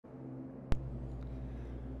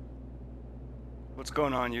What's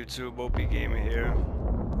going on YouTube? OP Gamer here,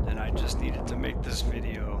 and I just needed to make this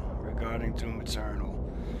video regarding Doom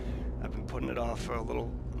Eternal. I've been putting it off for a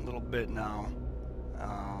little bit now.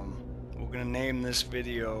 We're gonna name this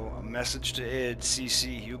video "A Message to id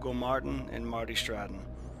CC Hugo Martin and Marty Stratton."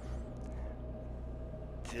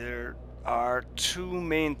 There are two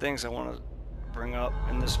main things I want to bring up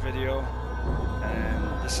in this video,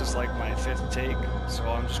 and this is like my fifth take, so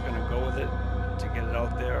I'm just gonna go with it to get it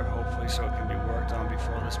out there, hopefully so it can be worked on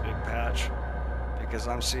before this big patch, because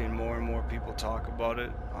I'm seeing more and more people talk about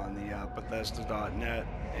it on the Bethesda.net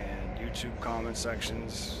and YouTube comment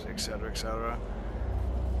sections, etc, etc.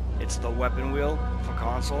 It's the weapon wheel for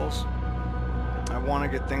consoles. I want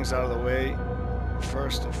to get things out of the way.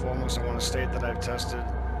 First and foremost, I want to state that I've tested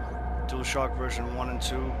DualShock version 1 and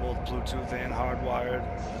 2, both Bluetooth and hardwired,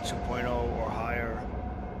 with a 2.0 or higher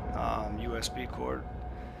USB cord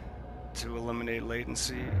to eliminate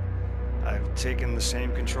latency. I've taken the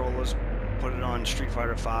same controllers, put it on Street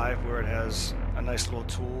Fighter V, where it has a nice little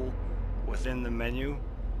tool within the menu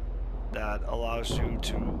that allows you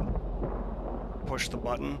to push the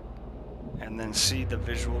button and then see the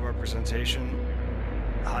visual representation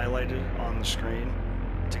highlighted on the screen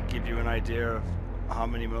to give you an idea of how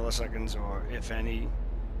many milliseconds or if any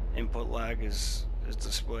input lag is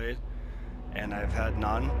displayed, and I've had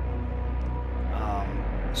none.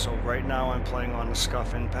 So right now I'm playing on the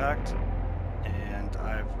Scuff Impact, and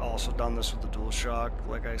I've also done this with the DualShock,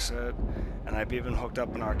 like I said, and I've even hooked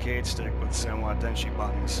up an arcade stick with Senwa Denshi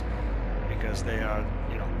buttons, because they are,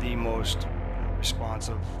 you know, the most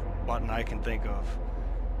responsive button I can think of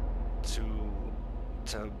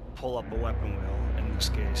to pull up a weapon wheel in this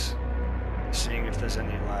case, seeing if there's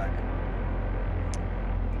any lag.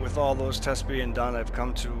 With all those tests being done, I've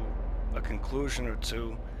come to a conclusion or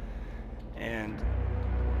two, and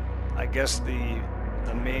I guess the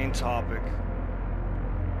main topic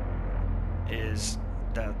is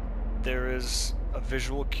that there is a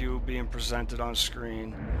visual cue being presented on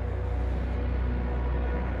screen,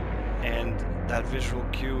 and that visual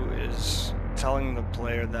cue is telling the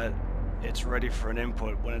player that it's ready for an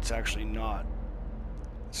input when it's actually not.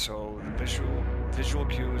 So the visual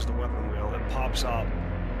cue is the weapon wheel. It pops up,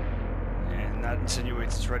 and that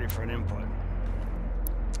insinuates it's ready for an input.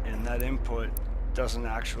 And that input doesn't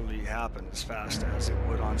actually happen as fast as it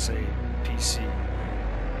would on, say, PC.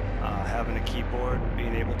 Having a keyboard,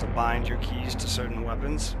 being able to bind your keys to certain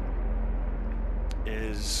weapons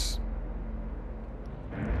is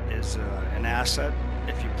an asset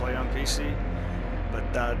if you play on PC, but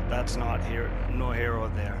that's not here, nor here or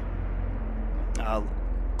there.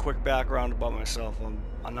 Quick background about myself: I'm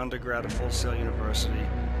an undergrad at Full Sail University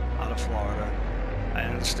out of Florida. I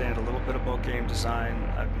understand a little bit about game design.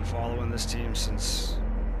 I've been following this team since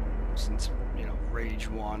you know, Rage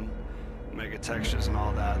 1, Mega Textures and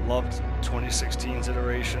all that. Loved 2016's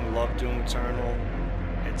iteration, loved Doom Eternal.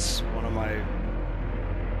 It's one of my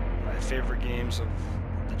favorite games of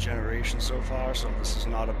the generation so far, so this is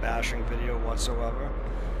not a bashing video whatsoever.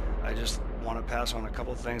 I just want to pass on a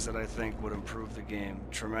couple things that I think would improve the game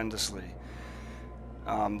tremendously.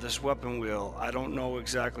 This weapon wheel, I don't know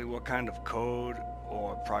exactly what kind of code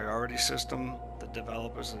or priority system the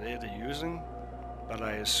developers are using, but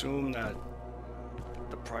I assume that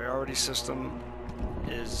the priority system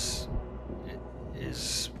is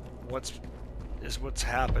what's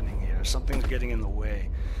happening here. Something's getting in the way.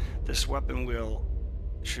 This weapon wheel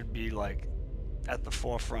should be like at the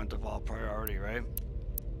forefront of all priority, right?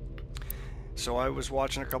 So I was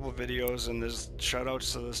watching a couple of videos, and there's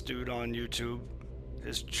shoutouts to this dude on YouTube.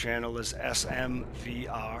 His channel is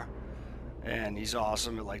SMVR, and he's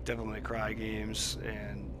awesome at like Devil May Cry games,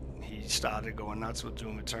 and he started going nuts with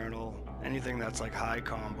Doom Eternal. Anything that's like high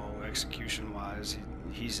combo execution wise,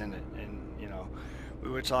 he's in it. And you know, we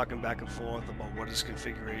were talking back and forth about what his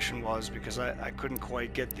configuration was, because I couldn't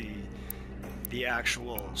quite get the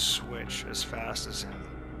actual switch as fast as him,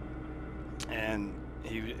 and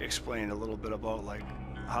he explained a little bit about like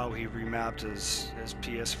how he remapped his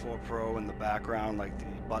PS4 Pro in the background, like the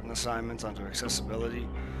button assignments under accessibility,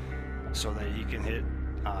 so that he can hit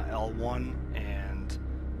L1 and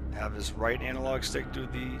have his right analog stick do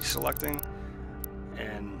the selecting.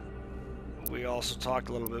 And we also talked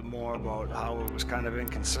a little bit more about how it was kind of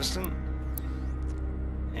inconsistent,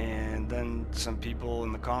 and then some people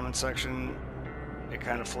in the comment section, it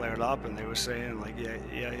kind of flared up, and they were saying like, yeah,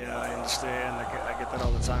 I understand, I get that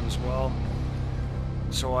all the time as well.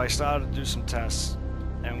 So I started to do some tests,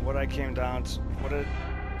 and what it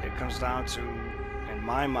comes down to in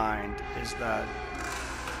my mind is that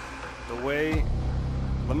the way,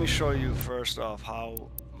 let me show you first off how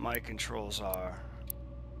my controls are.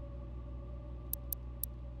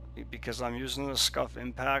 because I'm using the Scuff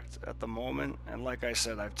Impact at the moment, and like I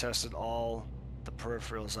said, I've tested all the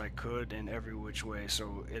peripherals I could in every which way,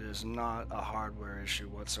 so it is not a hardware issue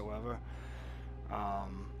whatsoever.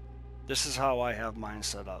 This is how I have mine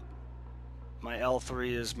set up. My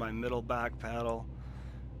L3 is my middle back paddle,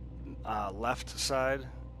 left side,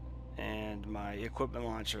 and my equipment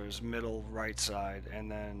launcher is middle right side,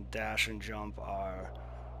 and then dash and jump are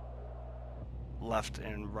left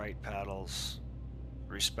and right paddles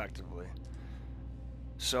respectively.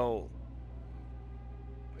 So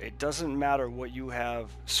it doesn't matter what you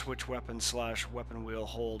have switch weapon / weapon wheel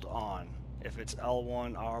hold on. If it's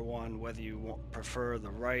L1, R1, whether you prefer the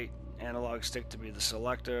right analog stick to be the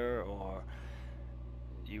selector or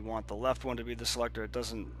you want the left one to be the selector,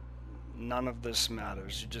 none of this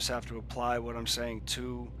matters. You just have to apply what I'm saying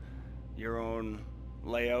to your own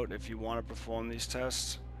layout if you want to perform these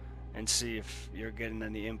tests and see if you're getting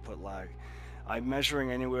any input lag. I'm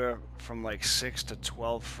measuring anywhere from like 6 to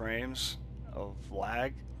 12 frames of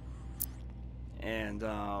lag, and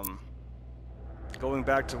going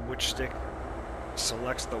back to which stick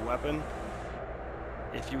selects the weapon,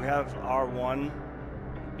 if you have R1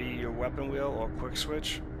 be your weapon wheel or quick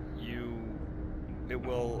switch, it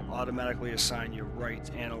will automatically assign your right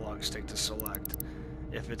analog stick to select.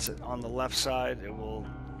 If it's on the left side, it will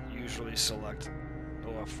usually select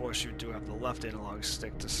or force you to have the left analog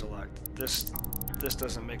stick to select. This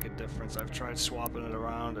doesn't make a difference. I've tried swapping it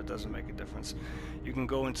around, it doesn't make a difference. You can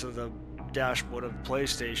go into the dashboard of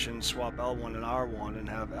PlayStation, swap L1 and R1 and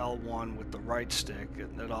have L1 with the right stick,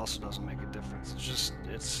 and it also doesn't make a difference.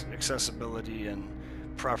 It's accessibility and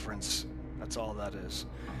preference. That's all that is.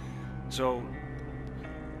 So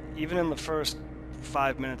even in the first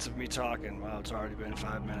 5 minutes of me talking, wow, it's already been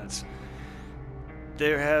 5 minutes,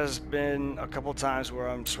 there has been a couple times where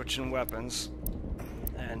I'm switching weapons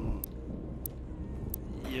and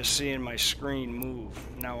you're seeing my screen move.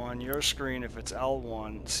 Now on your screen, if it's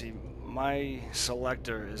L1, see, my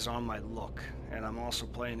selector is on my look, and I'm also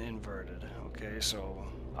playing inverted, okay? So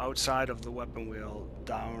outside of the weapon wheel,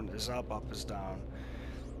 down is up, up is down.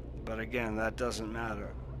 But again, that doesn't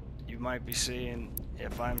matter. You might be seeing,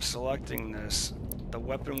 if I'm selecting this, the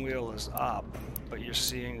weapon wheel is up, but you're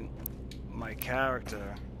seeing my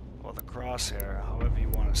character, or the crosshair, however you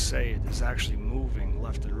want to say it, is actually moving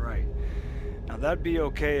left and right. Now that'd be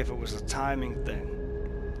okay if it was a timing thing,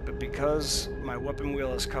 but because my weapon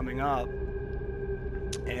wheel is coming up,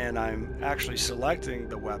 and I'm actually selecting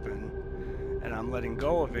the weapon, and I'm letting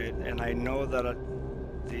go of it, and I know that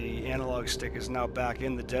the analog stick is now back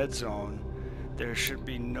in the dead zone, there should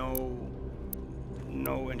be no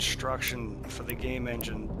instruction for the game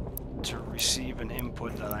engine to receive an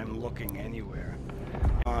input that I'm looking anywhere.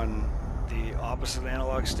 On the opposite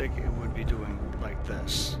analog stick, it would be doing like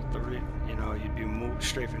this. You'd be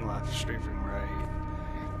strafing left, strafing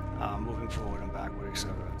right, moving forward and backward,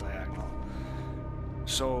 etc., diagonal.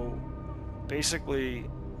 So basically,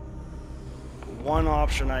 one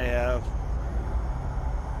option I have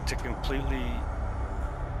to completely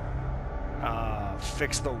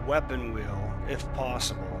fix the weapon wheel, if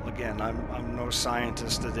possible. Again, I'm no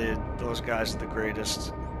scientist. Those guys are the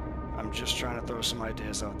greatest. I'm just trying to throw some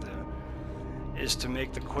ideas out there. Is to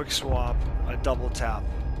make the quick swap a double tap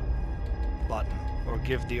button, or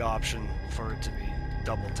give the option for it to be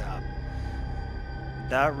double tap.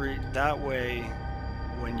 That way,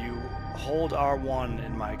 when you hold R1,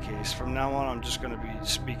 in my case, from now on I'm just going to be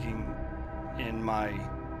speaking in my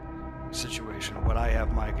situation, what I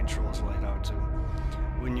have my controls laid out to.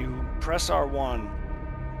 When you press R1,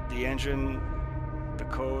 the engine, the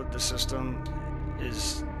code, the system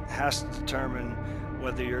has to determine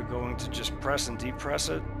whether you're going to just press and depress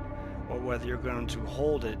it, or whether you're going to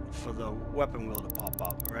hold it for the weapon wheel to pop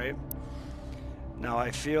up, right? Now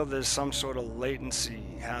I feel there's some sort of latency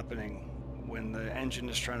happening when the engine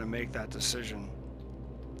is trying to make that decision,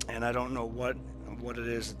 and I don't know what it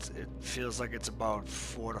is. It feels like it's about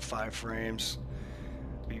 4 to 5 frames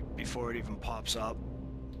before it even pops up.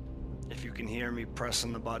 If you can hear me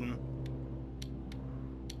pressing the button.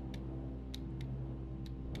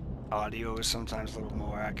 Audio is sometimes a little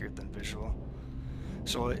more accurate than visual.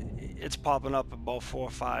 So it's popping up about 4,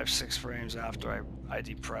 5, 6 frames after I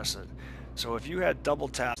depress it. So if you had double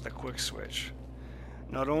tap the quick switch,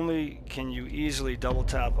 not only can you easily double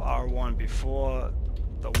tap R1 before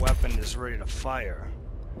the weapon is ready to fire,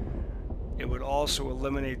 it would also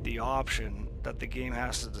eliminate the option that the game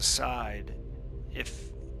has to decide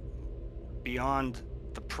if beyond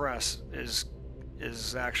the press is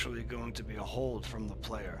actually going to be a hold from the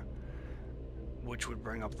player, which would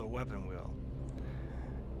bring up the weapon wheel.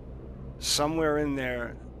 Somewhere in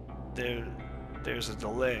there there's a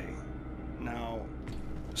delay. Now,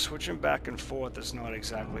 switching back and forth is not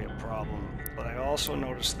exactly a problem, but I also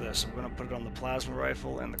noticed this. I'm going to put it on the plasma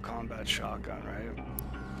rifle and the combat shotgun, right?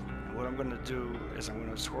 And what I'm going to do is I'm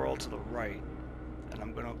going to twirl to the right, and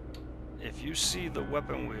I'm going to, if you see the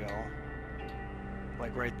weapon wheel,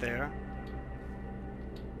 like right there,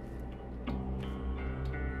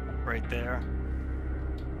 right there,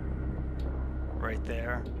 right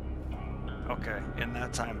there, okay, in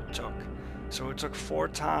that time it took. So it took 4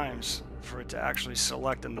 times for it to actually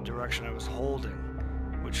select in the direction I was holding,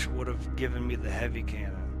 which would have given me the heavy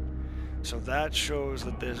cannon. So that shows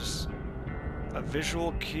that there's a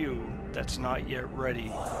visual cue that's not yet ready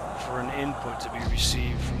for an input to be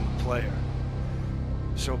received from the player.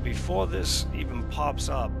 So before this even pops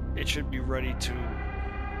up, it should be ready to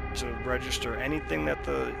register anything that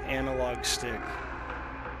the analog stick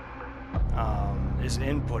is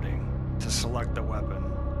inputting to select the weapon.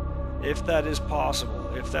 If that is possible,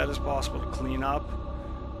 to clean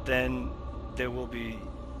up, then there will be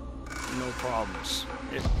no problems.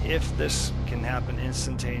 If this can happen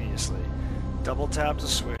instantaneously, double tap the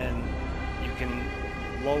switch and you can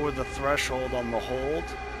lower the threshold on the hold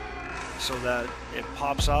so that it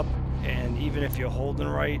pops up, and even if you're holding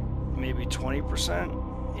right, maybe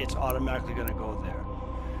 20%, it's automatically going to go there.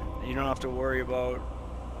 You don't have to worry about,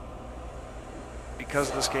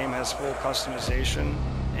 because this game has full customization,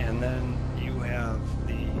 and then you have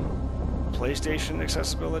the PlayStation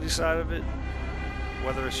accessibility side of it,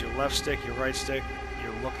 whether it's your left stick, your right stick,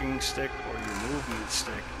 your looking stick, or your movement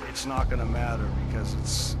stick, it's not going to matter, because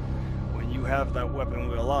it's, when you have that weapon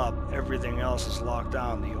wheel up, everything else is locked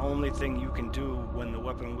down. The only thing you can do when the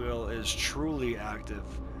weapon wheel is truly active,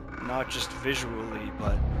 not just visually,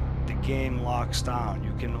 but the game locks down.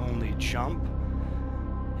 You can only jump,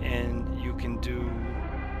 and you can do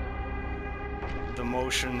the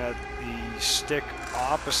motion that the stick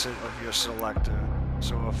opposite of your selector.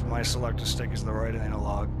 So if my selector stick is the right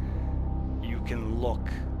analog, you can look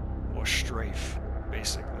or strafe,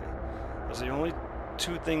 basically. Those are the only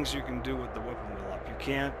 2 things you can do with the weapon wheel up. You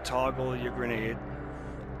can't toggle your grenade,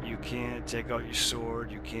 you can't take out your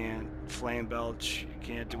sword, you can't flame belch, you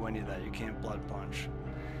can't do any of that, you can't blood punch.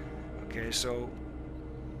 Okay, so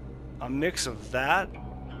a mix of that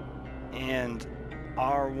and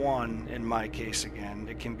R1, in my case again,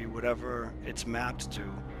 it can be whatever it's mapped to.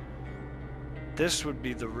 This would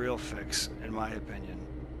be the real fix, in my opinion.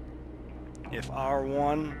 If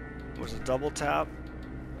R1 was a double tap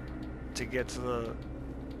to get to the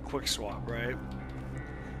quick swap, right?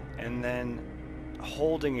 And then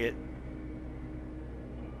holding it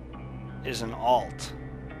is an alt.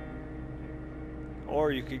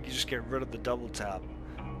 Or you could just get rid of the double tap.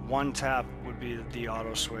 1 tap would be the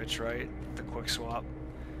auto switch, right? The quick swap.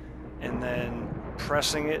 And then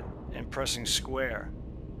pressing it and pressing square.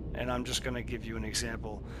 And I'm just going to give you an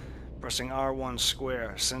example. Pressing R1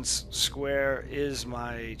 square. Since square is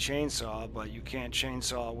my chainsaw, but you can't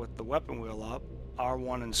chainsaw with the weapon wheel up,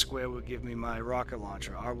 R1 and square would give me my rocket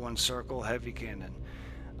launcher. R1 circle, heavy cannon.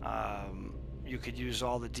 You could use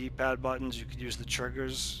all the D-pad buttons, you could use the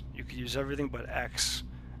triggers, you could use everything but X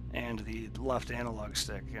and the left analog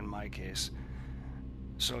stick in my case.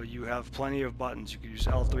 So you have plenty of buttons. You could use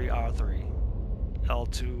L3, R3,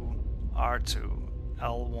 L2, R2,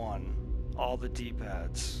 L1, all the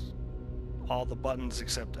D-pads, all the buttons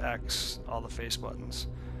except X, all the face buttons.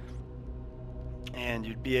 And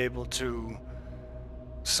you'd be able to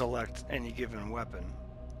select any given weapon.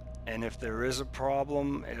 And if there is a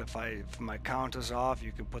problem, if my count is off,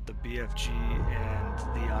 you can put the BFG and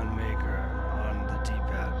the unmaker on the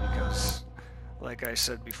D-pad, because like I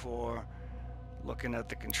said before, looking at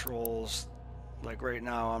the controls, like right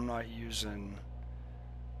now I'm not using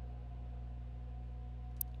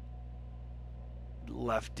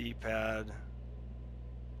left D-pad.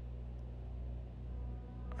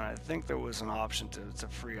 I think there was an option to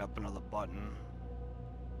free up another button.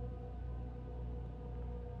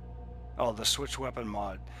 Oh, the switch weapon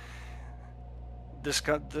mod. This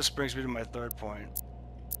brings me to my 3rd point.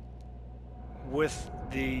 With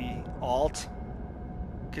the alt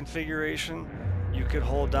configuration, you could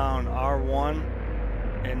hold down R1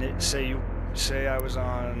 and say I was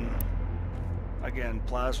on, again,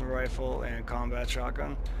 plasma rifle and combat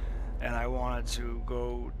shotgun, and I wanted to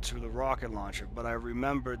go to the rocket launcher, but I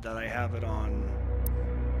remembered that I have it on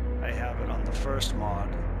the first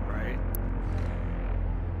mod, right?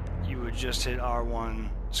 You would just hit R1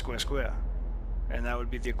 square square, and that would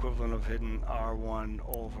be the equivalent of hitting R1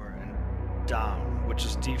 over and down, which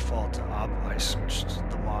is default to up.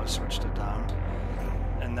 The mod switched it down,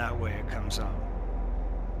 and that way it comes out.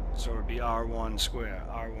 So it would be R1 square,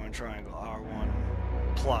 R1 triangle, R1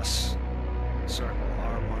 plus circle,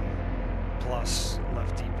 R1 plus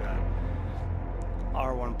left D-pad,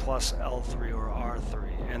 R1 plus L3 or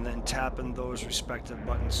R3, and then tapping those respective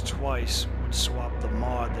buttons twice would swap the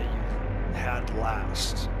mod that you had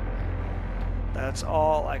last. That's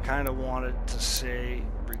all I kind of wanted to say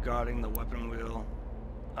regarding the weapon wheel.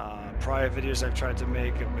 Prior videos I've tried to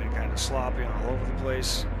make have been kind of sloppy and all over the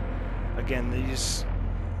place. Again, this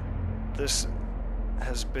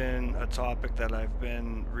has been a topic that I've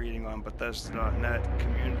been reading on Bethesda.net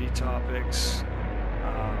community topics.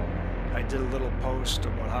 I did a little post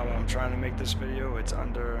about how I'm trying to make this video. It's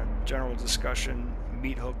under general discussion,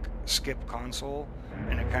 meat hook, skip console,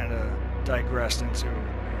 and it kind of digressed into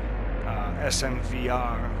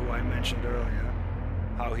SMVR, who I mentioned earlier,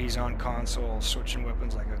 how he's on console switching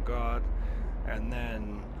weapons like a god, and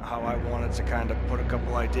then how I wanted to kind of put a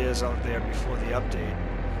couple ideas out there before the update,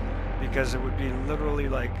 because it would be literally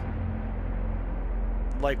like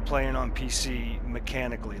playing on PC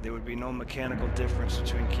mechanically. There would be no mechanical difference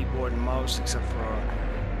between keyboard and mouse, except for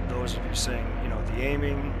those of you saying, you know, the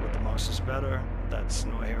aiming with the mouse is better. That's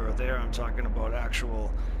no here or there. I'm talking about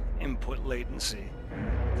actual input latency.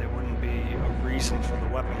 There wouldn't be a reason for the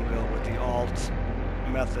weapon wheel with the alt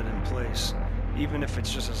method in place, even if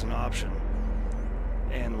it's just as an option.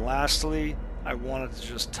 And lastly, I wanted to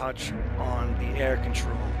just touch on the air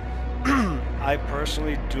control. I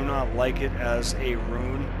personally do not like it as a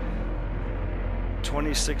rune.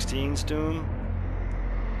 2016's Doom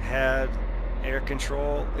had air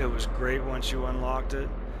control. It was great once you unlocked it.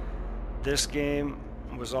 This game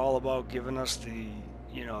was all about giving us the,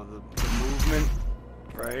 you know, the movement,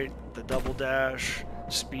 right? The double dash,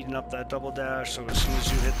 speeding up that double dash, so as soon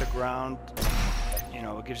as you hit the ground, you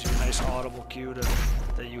know, it gives you a nice audible cue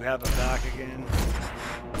that you have it back again.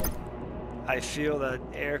 I feel that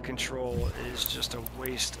air control is just a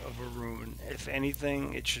waste of a rune. If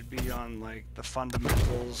anything, it should be on like the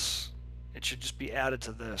fundamentals. It should just be added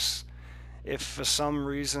to this. If for some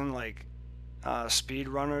reason like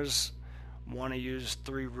speedrunners want to use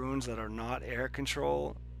 3 runes that are not air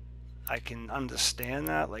control, I can understand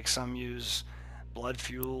that. Like some use blood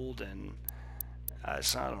fueled, and I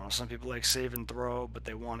don't know, some people like save and throw, but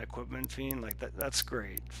they want equipment fiend. Like that's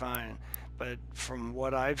great, fine. But from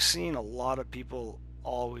what I've seen, a lot of people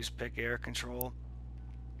always pick air control,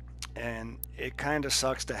 and it kind of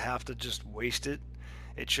sucks to have to just waste it.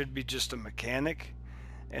 It should be just a mechanic,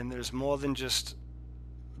 and there's more than just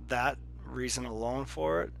that reason alone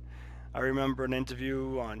for it. I remember an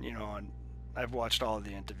interview on, you know, I've watched all of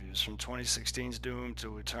the interviews from 2016's Doom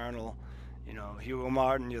to Eternal. You know, Hugo,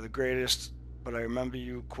 Martin, you're the greatest. But I remember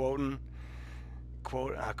you quoting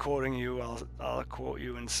you. I'll quote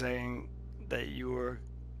you in saying that you were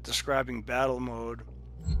describing battle mode,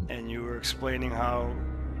 and you were explaining how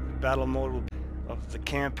battle mode will be of the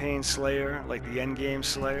campaign slayer, like the end game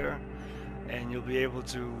slayer, and you'll be able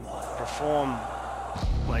to perform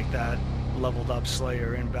like that leveled up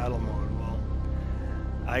slayer in battle mode. Well,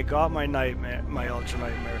 I got my nightmare, my ultra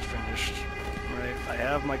nightmare finished, right? I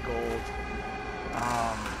have my gold.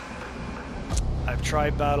 I've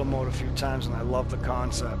tried battle mode a few times and I love the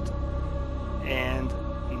concept, and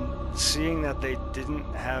seeing that they didn't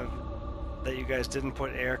have, that you guys didn't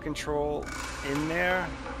put air control in there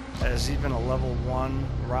as even a level 1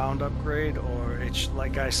 round upgrade, or it's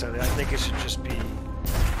like I said, I think it should just be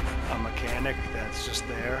a mechanic that's just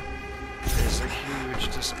there, is a huge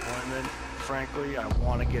disappointment. Frankly, I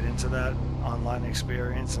want to get into that online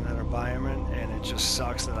experience and that environment, and it just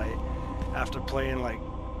sucks that after playing like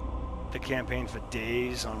the campaign for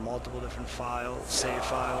days on multiple different save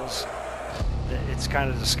files, it's kind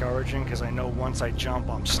of discouraging, because I know once I jump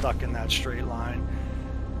I'm stuck in that straight line.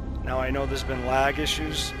 Now I know there's been lag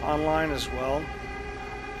issues online as well,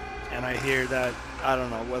 and I hear that, I don't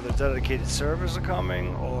know whether dedicated servers are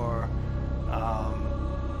coming or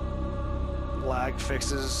lag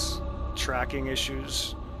fixes, tracking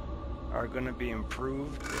issues are going to be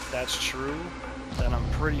improved. If that's true, then I'm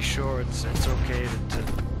pretty sure it's okay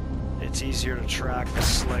it's easier to track a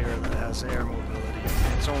Slayer that has air mobility.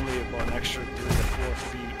 It's only about an extra 3 to 4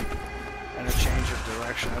 feet and a change of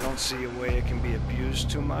direction. I don't see a way it can be abused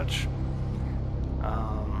too much.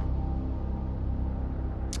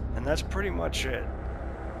 And that's pretty much it.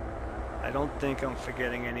 I don't think I'm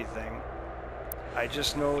forgetting anything. I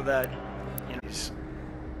just know that, you know,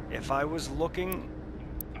 if I was looking,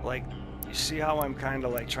 like, you see how I'm kind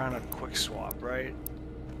of like trying to quick swap, right?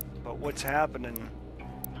 But what's happening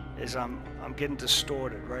is I'm getting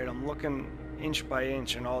distorted, right? I'm looking inch by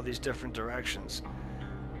inch in all these different directions,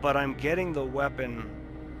 but I'm getting the weapon,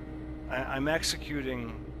 I'm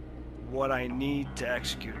executing what I need to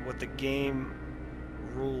execute, what the game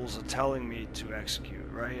rules are telling me to execute,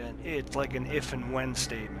 right? And it's like an if and when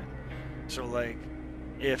statement. So like,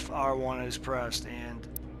 if R1 is pressed and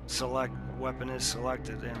select weapon is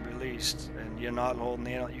selected and released, and you're not holding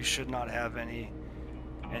the analog, you should not have any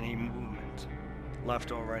movement,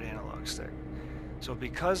 left or right analog stick. So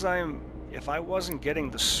because if I wasn't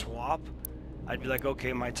getting the swap, I'd be like,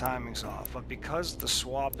 okay, my timing's off. But because the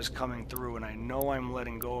swap is coming through and I know I'm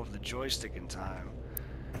letting go of the joystick in time,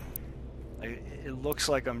 it looks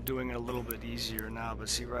like I'm doing it a little bit easier now. But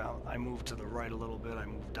see, right, I moved to the right a little bit, I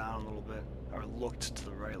moved down a little bit, or looked to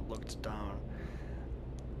the right, looked down.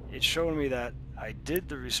 It showed me that I did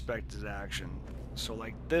the respected action. So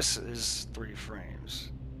like this is 3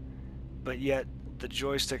 frames, but yet the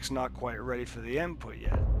joystick's not quite ready for the input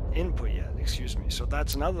yet, excuse me. So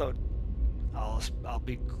that's another, I'll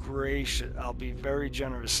be gracious, I'll be very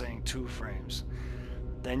generous saying 2 frames.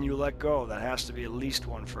 Then you let go, that has to be at least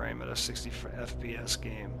 1 frame at a 60 FPS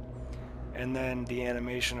game. And then the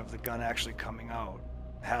animation of the gun actually coming out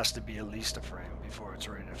has to be at least a frame before it's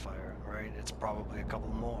ready to fire, right? It's probably a couple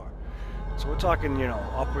more. So we're talking, you know,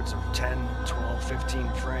 upwards of 10, 12, 15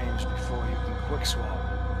 frames before you can quick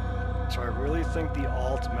swap. So I really think the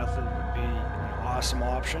alt method would be an awesome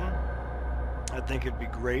option. I think it'd be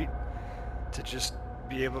great to just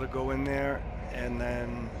be able to go in there and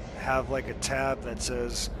then have like a tab that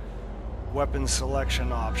says weapon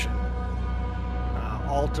selection option,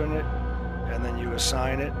 alternate, and then you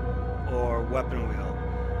assign it, or weapon wheel,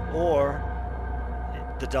 or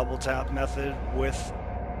the double tap method with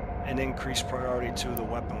an increased priority to the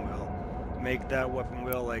weapon wheel. Make that weapon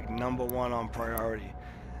wheel like #1 on priority.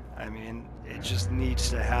 I mean, it just needs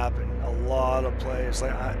to happen. A lot of players,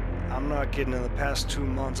 like I'm not kidding, in the past 2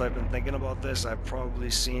 months I've been thinking about this. I've probably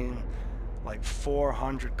seen like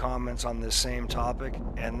 400 comments on this same topic,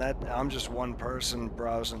 and that I'm just one person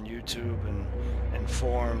browsing YouTube and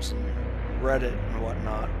forums and Reddit and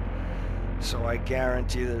whatnot. So I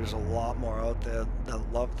guarantee there's a lot more out there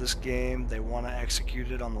that love this game. They want to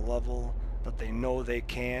execute it on the level that they know they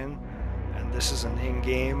can, and this is an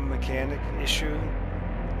in-game mechanic issue,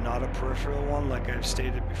 not a peripheral one like I've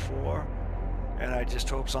stated before, and I just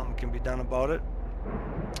hope something can be done about it.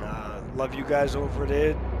 Love you guys over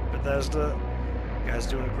at Bethesda. You guys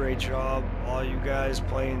doing a great job. All you guys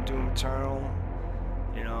playing Doom Eternal,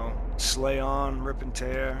 you know, slay on, rip and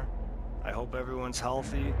tear. I hope everyone's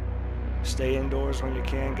healthy. Stay indoors when you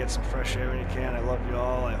can, get some fresh air when you can. I love you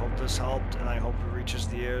all. I hope this helped, and I hope it reaches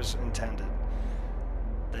the ears intended.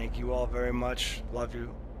 Thank you all very much. Love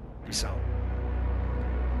you. Peace out.